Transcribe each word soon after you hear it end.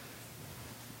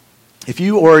If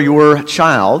you or your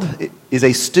child is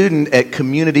a student at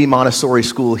Community Montessori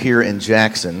School here in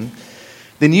Jackson,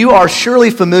 then you are surely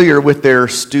familiar with their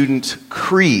student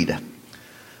creed,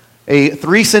 a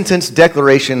 3-sentence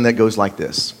declaration that goes like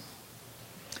this: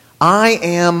 I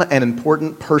am an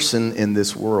important person in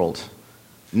this world.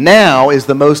 Now is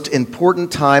the most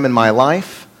important time in my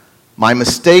life. My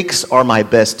mistakes are my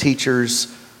best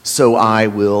teachers, so I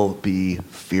will be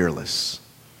fearless.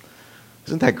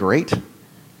 Isn't that great?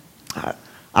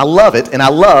 I love it, and I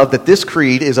love that this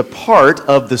creed is a part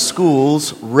of the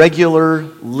school's regular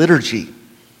liturgy.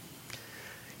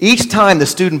 Each time the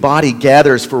student body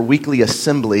gathers for weekly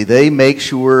assembly, they make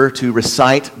sure to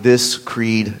recite this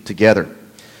creed together.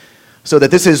 So that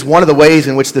this is one of the ways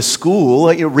in which the school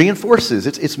reinforces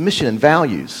its mission and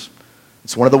values.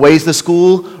 It's one of the ways the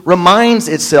school reminds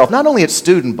itself, not only its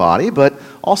student body, but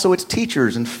also its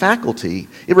teachers and faculty.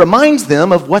 It reminds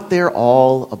them of what they're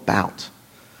all about.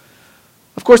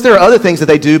 Of course, there are other things that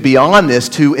they do beyond this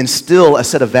to instill a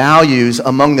set of values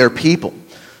among their people.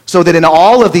 So that in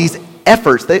all of these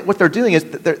efforts, what they're doing is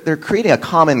they're creating a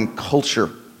common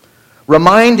culture,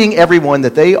 reminding everyone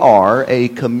that they are a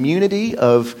community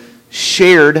of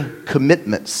shared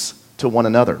commitments to one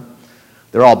another.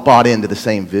 They're all bought into the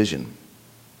same vision.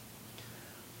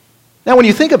 Now, when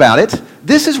you think about it,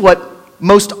 this is what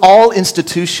most all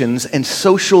institutions and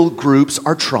social groups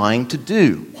are trying to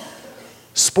do.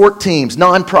 Sport teams,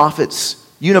 nonprofits,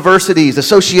 universities,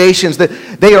 associations,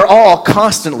 they are all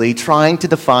constantly trying to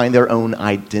define their own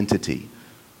identity,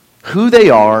 who they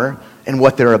are and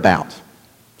what they're about,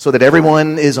 so that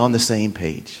everyone is on the same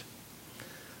page.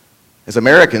 As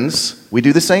Americans, we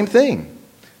do the same thing.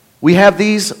 We have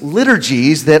these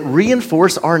liturgies that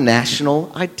reinforce our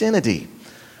national identity.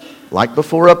 Like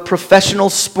before a professional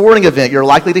sporting event, you're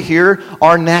likely to hear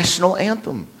our national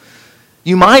anthem.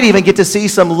 You might even get to see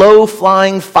some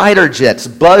low-flying fighter jets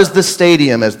buzz the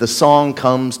stadium as the song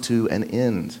comes to an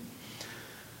end.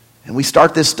 And we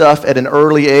start this stuff at an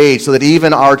early age so that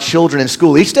even our children in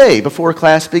school, each day before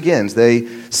class begins, they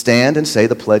stand and say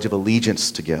the Pledge of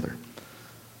Allegiance together.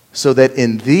 So that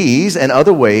in these and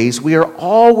other ways, we are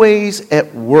always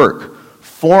at work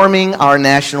forming our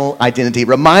national identity,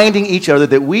 reminding each other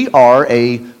that we are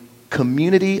a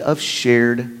community of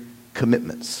shared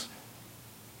commitments.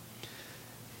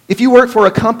 If you work for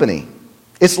a company,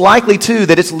 it's likely, too,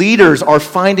 that its leaders are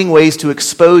finding ways to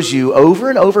expose you over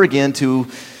and over again to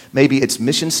maybe its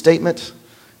mission statement,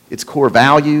 its core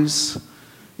values.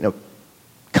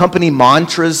 Company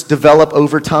mantras develop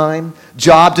over time.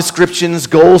 Job descriptions,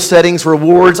 goal settings,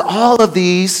 rewards, all of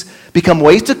these become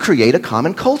ways to create a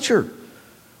common culture.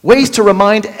 Ways to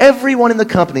remind everyone in the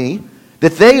company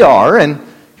that they are, and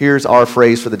here's our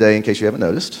phrase for the day in case you haven't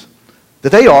noticed,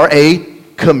 that they are a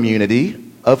community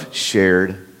of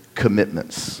shared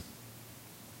commitments.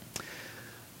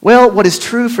 Well, what is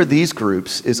true for these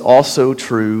groups is also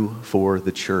true for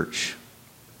the church.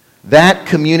 That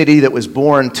community that was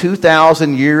born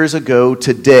 2,000 years ago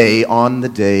today on the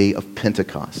day of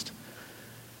Pentecost.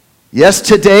 Yes,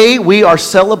 today we are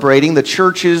celebrating the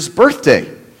church's birthday,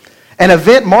 an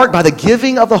event marked by the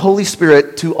giving of the Holy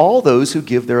Spirit to all those who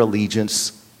give their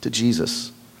allegiance to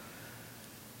Jesus.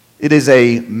 It is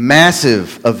a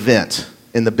massive event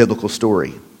in the biblical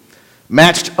story,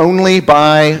 matched only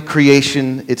by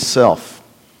creation itself.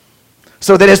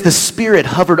 So that as the Spirit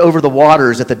hovered over the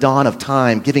waters at the dawn of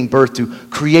time, giving birth to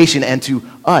creation and to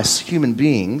us, human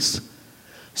beings,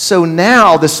 so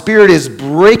now the Spirit is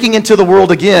breaking into the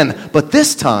world again, but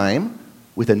this time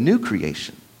with a new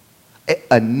creation,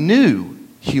 a new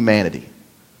humanity.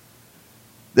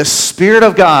 The Spirit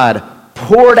of God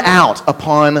poured out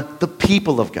upon the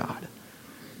people of God,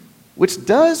 which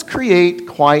does create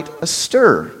quite a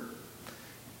stir.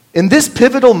 In this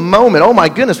pivotal moment, oh my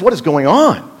goodness, what is going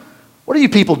on? What are you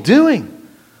people doing?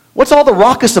 What's all the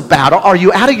raucous about? Are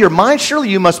you out of your mind? Surely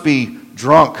you must be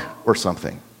drunk or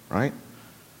something, right?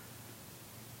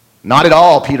 Not at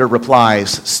all, Peter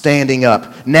replies, standing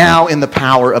up, now in the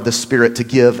power of the Spirit to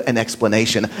give an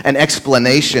explanation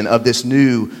of this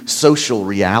new social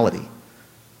reality.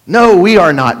 No, we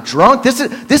are not drunk. This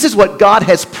is what God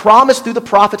has promised through the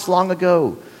prophets long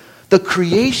ago. The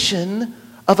creation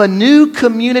of a new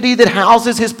community that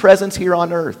houses His presence here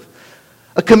on earth.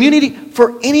 A community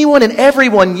for anyone and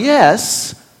everyone,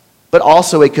 yes, but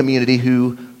also a community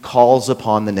who calls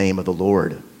upon the name of the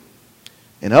Lord.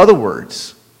 In other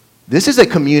words, this is a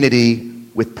community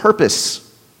with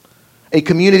purpose, a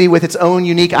community with its own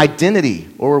unique identity,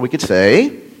 or we could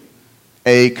say,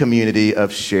 a community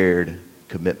of shared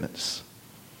commitments.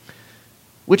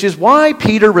 Which is why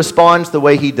Peter responds the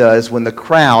way he does when the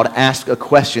crowd asks a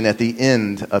question at the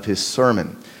end of his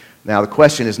sermon. Now, the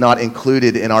question is not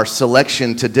included in our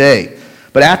selection today.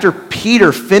 But after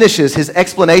Peter finishes his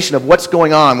explanation of what's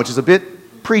going on, which is a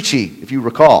bit preachy, if you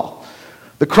recall,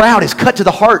 the crowd is cut to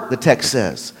the heart, the text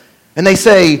says. And they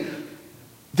say,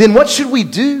 then what should we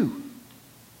do?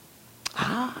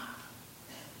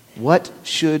 What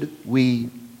should we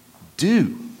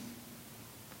do?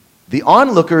 The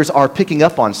onlookers are picking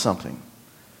up on something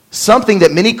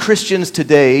that many Christians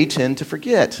today tend to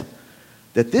forget.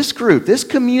 That this group, this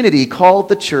community called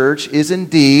the church, is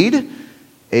indeed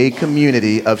a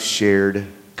community of shared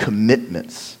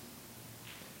commitments.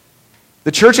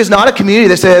 The church is not a community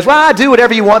that says, well, do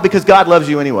whatever you want because God loves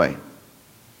you anyway.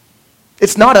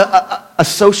 It's not a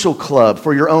social club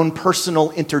for your own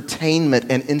personal entertainment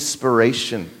and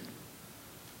inspiration.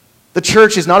 The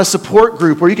church is not a support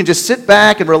group where you can just sit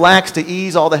back and relax to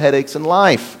ease all the headaches in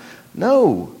life.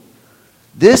 No.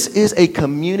 This is a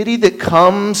community that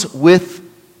comes with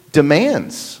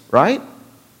demands, right?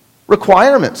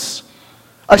 Requirements.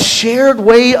 A shared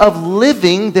way of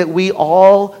living that we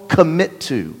all commit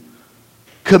to.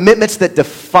 Commitments that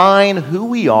define who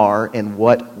we are and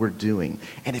what we're doing.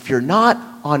 And if you're not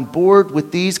on board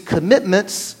with these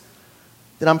commitments,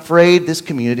 then I'm afraid this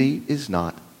community is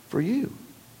not for you.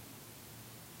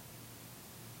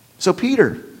 So,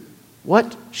 Peter,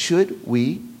 what should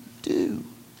we do?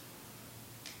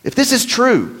 If this is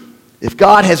true, if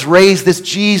God has raised this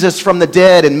Jesus from the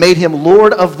dead and made him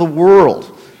Lord of the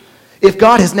world, if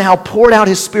God has now poured out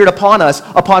his Spirit upon us,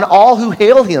 upon all who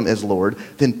hail him as Lord,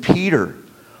 then Peter,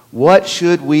 what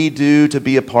should we do to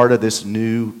be a part of this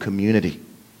new community?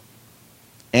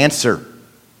 Answer: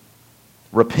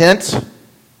 repent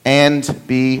and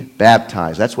be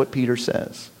baptized. That's what Peter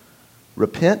says.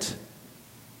 Repent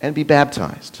and be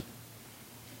baptized.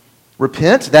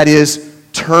 Repent, that is,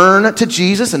 turn to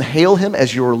Jesus and hail him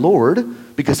as your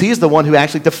Lord, because he is the one who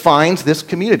actually defines this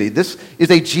community. This is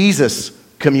a Jesus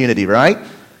community, right?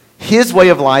 His way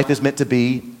of life is meant to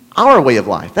be our way of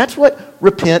life. That's what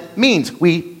repent means.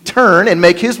 We turn and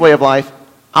make his way of life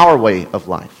our way of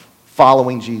life,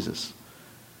 following Jesus.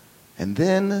 And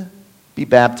then be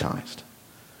baptized.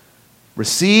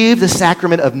 Receive the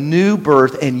sacrament of new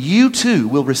birth, and you too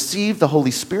will receive the Holy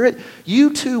Spirit.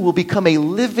 You too will become a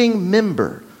living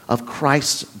member of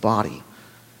Christ's body,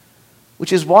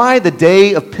 which is why the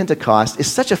day of Pentecost is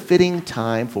such a fitting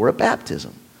time for a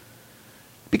baptism.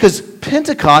 Because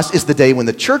Pentecost is the day when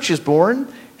the church is born,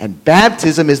 and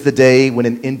baptism is the day when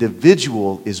an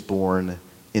individual is born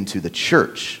into the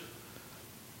church.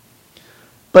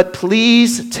 But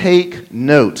please take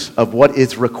note of what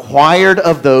is required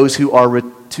of those who are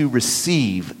to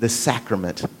receive the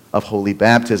sacrament of holy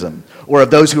baptism, or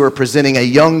of those who are presenting a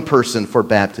young person for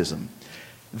baptism.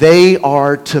 They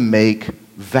are to make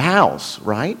vows,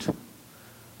 right?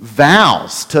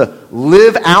 Vows to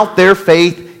live out their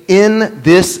faith in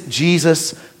this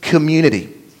Jesus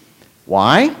community.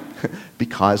 Why?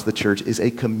 Because the church is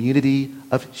a community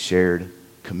of shared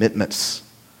commitments.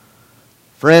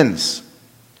 Friends,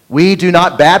 we do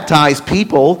not baptize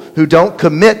people who don't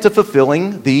commit to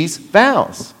fulfilling these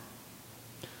vows.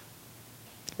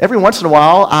 Every once in a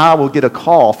while, I will get a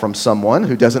call from someone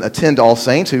who doesn't attend All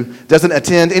Saints, who doesn't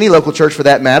attend any local church for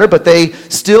that matter, but they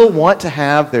still want to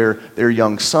have their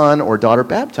young son or daughter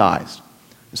baptized.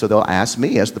 So they'll ask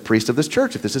me as the priest of this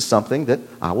church if this is something that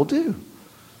I will do.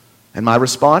 And my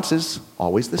response is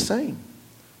always the same.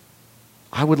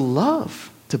 I would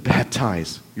love to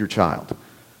baptize your child.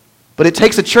 But it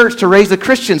takes a church to raise a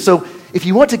Christian. So if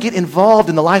you want to get involved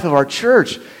in the life of our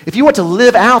church, if you want to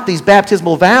live out these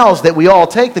baptismal vows that we all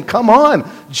take, then come on,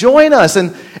 join us.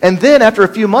 And then after a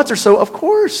few months or so, of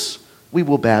course, we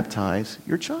will baptize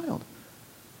your child.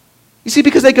 You see,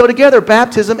 because they go together,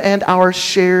 baptism and our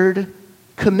shared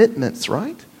commitments,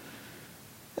 right?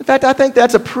 In fact, I think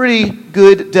that's a pretty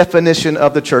good definition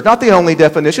of the church. Not the only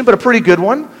definition, but a pretty good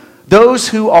one. Those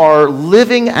who are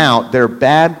living out their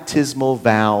baptismal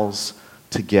vows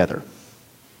together.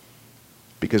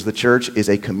 Because the church is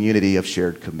a community of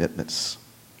shared commitments.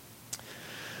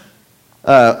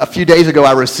 A few days ago,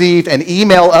 I received an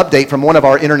email update from one of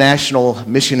our international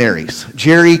missionaries,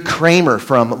 Jerry Kramer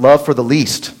from Love for the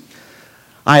Least.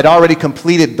 I had already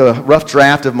completed the rough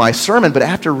draft of my sermon, but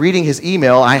after reading his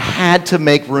email, I had to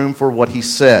make room for what he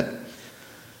said.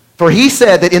 For he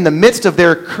said that in the midst of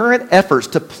their current efforts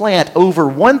to plant over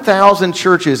 1,000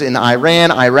 churches in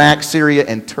Iran, Iraq, Syria,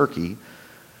 and Turkey,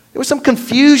 there was some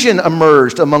confusion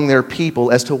emerged among their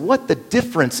people as to what the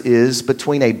difference is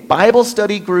between a Bible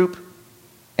study group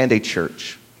and a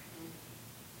church.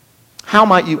 How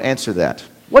might you answer that?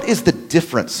 What is the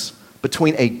difference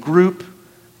between a group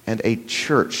and a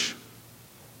church?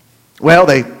 Well,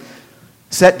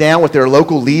 sat down with their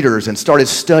local leaders and started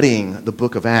studying the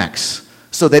book of Acts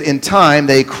so that in time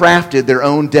they crafted their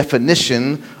own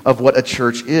definition of what a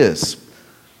church is.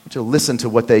 To listen to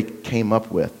what they came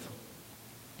up with.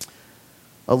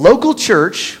 A local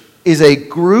church is a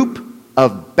group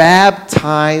of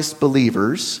baptized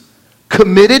believers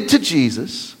committed to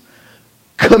Jesus,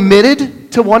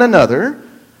 committed to one another,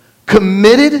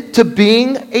 committed to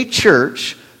being a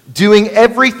church, doing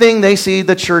everything they see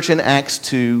the church in Acts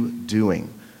 2 doing.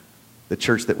 The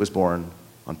church that was born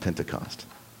on Pentecost.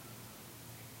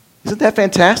 Isn't that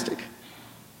fantastic?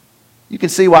 You can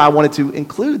see why I wanted to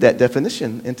include that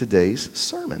definition in today's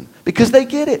sermon. Because they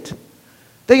get it.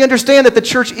 They understand that the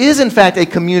church is in fact a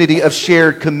community of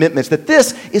shared commitments. That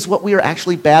this is what we are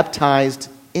actually baptized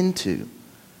into.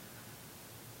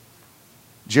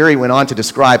 Jerry went on to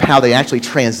describe how they actually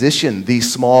transition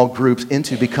these small groups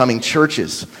into becoming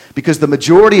churches. Because the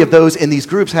majority of those in these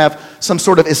groups have some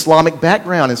sort of Islamic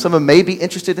background. And some of them may be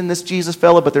interested in this Jesus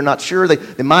fellow, but they're not sure.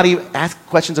 They might even ask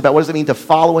questions about what does it mean to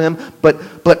follow him. But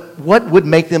what would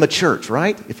make them a church,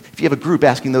 right? If you have a group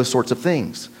asking those sorts of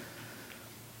things.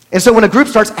 And so when a group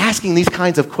starts asking these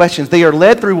kinds of questions, they are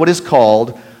led through what is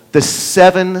called the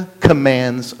 7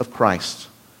 commands of Christ.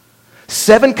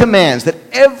 7 commands that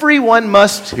everyone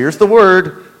must, here's the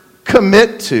word,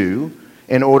 commit to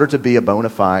in order to be a bona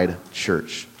fide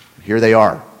church. Here they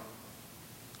are.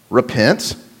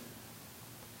 Repent,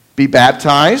 be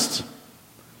baptized,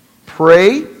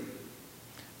 pray,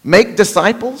 make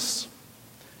disciples,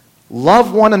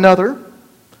 love one another,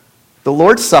 the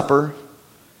Lord's Supper,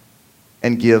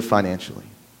 and give financially.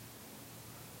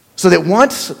 So that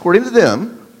once, according to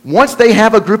them, once they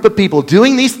have a group of people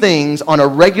doing these things on a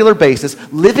regular basis,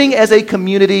 living as a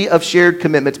community of shared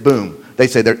commitments, boom, they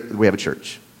say we have a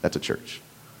church. That's a church.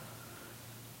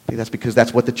 See, that's because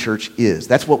that's what the church is.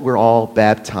 That's what we're all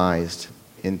baptized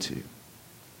into.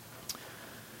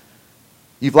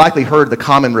 You've likely heard the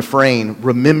common refrain,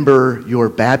 remember your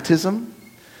baptism.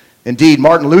 Indeed,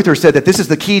 Martin Luther said that this is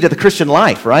the key to the Christian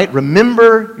life, right?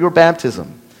 Remember your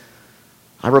baptism.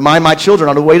 I remind my children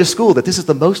on the way to school that this is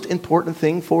the most important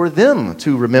thing for them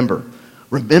to remember.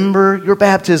 Remember your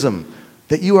baptism,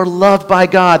 that you are loved by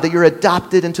God, that you're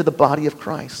adopted into the body of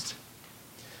Christ.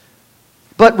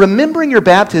 But remembering your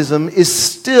baptism is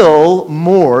still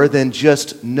more than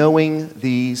just knowing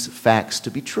these facts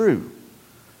to be true.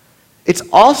 It's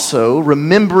also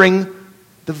remembering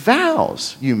the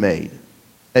vows you made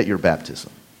at your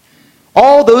baptism.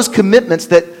 All those commitments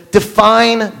that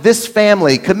define this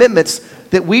family, commitments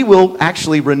that we will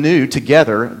actually renew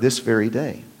together this very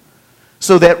day.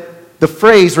 So that the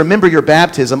phrase, remember your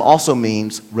baptism, also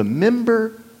means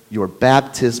remember your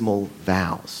baptismal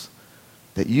vows.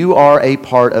 That you are a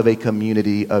part of a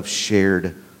community of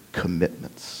shared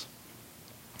commitments.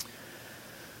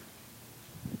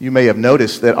 You may have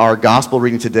noticed that our gospel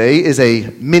reading today is a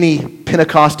mini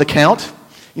Pentecost account.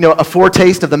 You know, a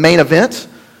foretaste of the main event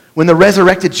when the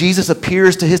resurrected Jesus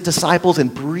appears to his disciples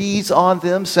and breathes on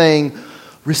them saying,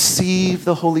 receive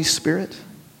the Holy Spirit.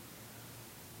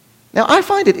 Now, I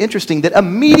find it interesting that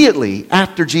immediately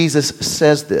after Jesus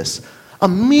says this,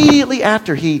 immediately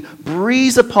after he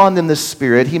breathes upon them the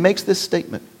Spirit, he makes this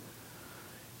statement.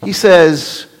 He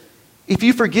says, if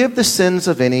you forgive the sins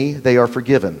of any, they are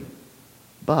forgiven.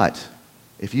 But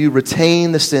if you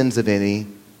retain the sins of any,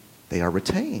 they are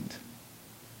retained.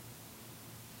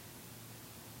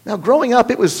 Now, growing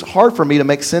up, it was hard for me to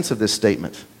make sense of this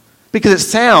statement. Because it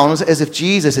sounds as if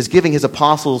Jesus is giving his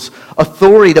apostles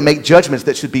authority to make judgments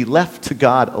that should be left to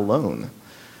God alone.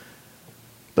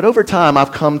 But over time,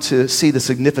 I've come to see the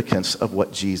significance of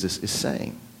what Jesus is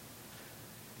saying.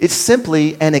 It's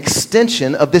simply an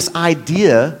extension of this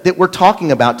idea that we're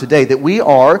talking about today, that we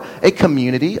are a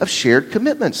community of shared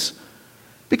commitments.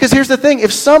 Because here's the thing,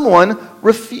 if someone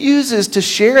refuses to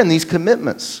share in these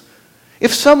commitments,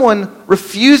 if someone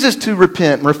refuses to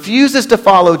repent, refuses to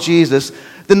follow Jesus,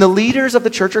 then the leaders of the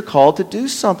church are called to do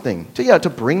something, to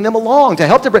bring them along, to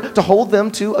help to hold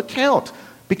them to account.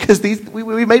 Because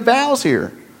we made vows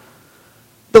here.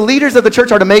 The leaders of the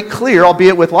church are to make clear,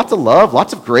 albeit with lots of love,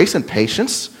 lots of grace and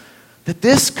patience, that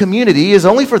this community is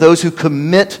only for those who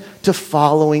commit to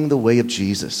following the way of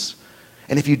Jesus.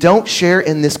 And if you don't share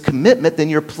in this commitment, then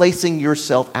you're placing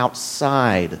yourself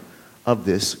outside of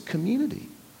this community.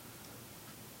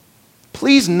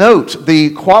 Please note the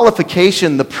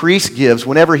qualification the priest gives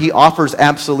whenever he offers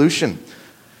absolution.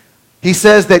 He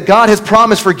says that God has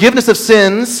promised forgiveness of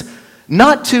sins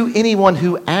not to anyone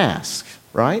who asks,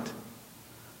 right?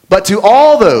 But to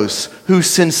all those who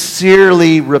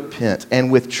sincerely repent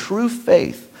and with true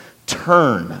faith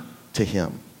turn to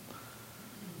him.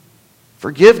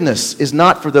 Forgiveness is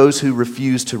not for those who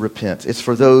refuse to repent.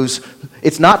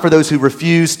 It's not for those who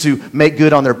refuse to make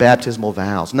good on their baptismal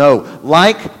vows. No,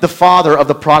 like the father of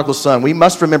the prodigal son, we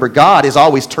must remember God is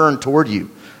always turned toward you,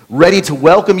 ready to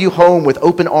welcome you home with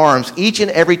open arms each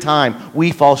and every time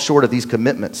we fall short of these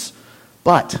commitments.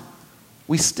 But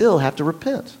we still have to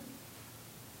repent.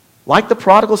 Like the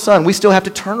prodigal son, we still have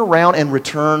to turn around and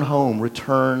return home,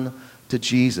 return to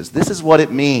Jesus. This is what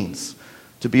it means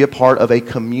to be a part of a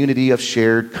community of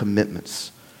shared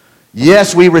commitments.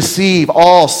 Yes, we receive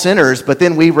all sinners, but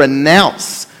then we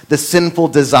renounce the sinful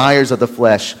desires of the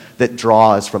flesh that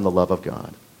draw us from the love of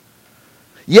God.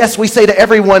 Yes, we say to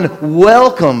everyone,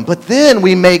 welcome, but then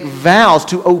we make vows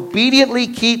to obediently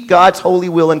keep God's holy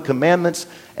will and commandments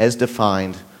as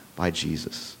defined by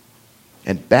Jesus.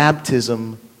 And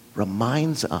baptism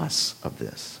reminds us of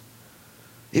this.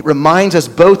 It reminds us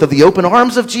both of the open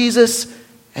arms of Jesus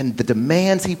and the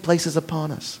demands he places upon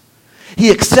us.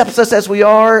 He accepts us as we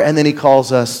are, and then he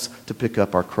calls us to pick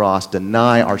up our cross,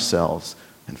 deny ourselves,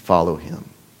 and follow him.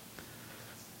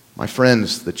 My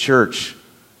friends, the church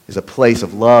is a place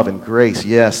of love and grace,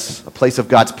 yes. A place of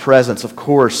God's presence, of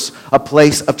course. A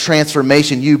place of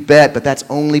transformation, you bet. But that's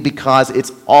only because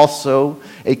it's also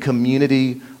a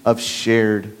community of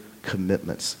shared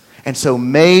commitments. And so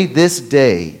may this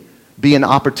day be an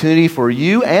opportunity for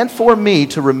you and for me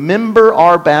to remember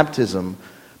our baptism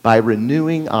by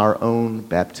renewing our own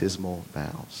baptismal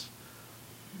vows.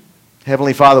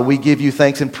 Heavenly Father, we give you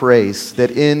thanks and praise that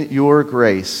in your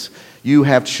grace you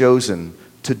have chosen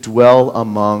to dwell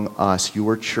among us,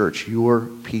 your church, your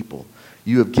people.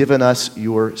 You have given us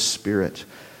your Spirit.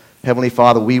 Heavenly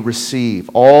Father, we receive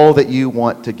all that you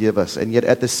want to give us, and yet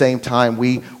at the same time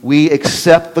we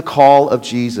accept the call of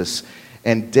Jesus.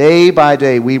 And day by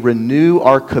day, we renew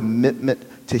our commitment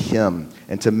to him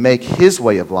and to make his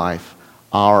way of life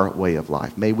our way of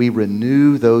life. May we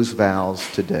renew those vows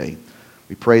today.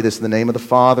 We pray this in the name of the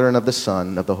Father, and of the Son,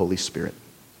 and of the Holy Spirit.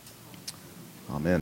 Amen.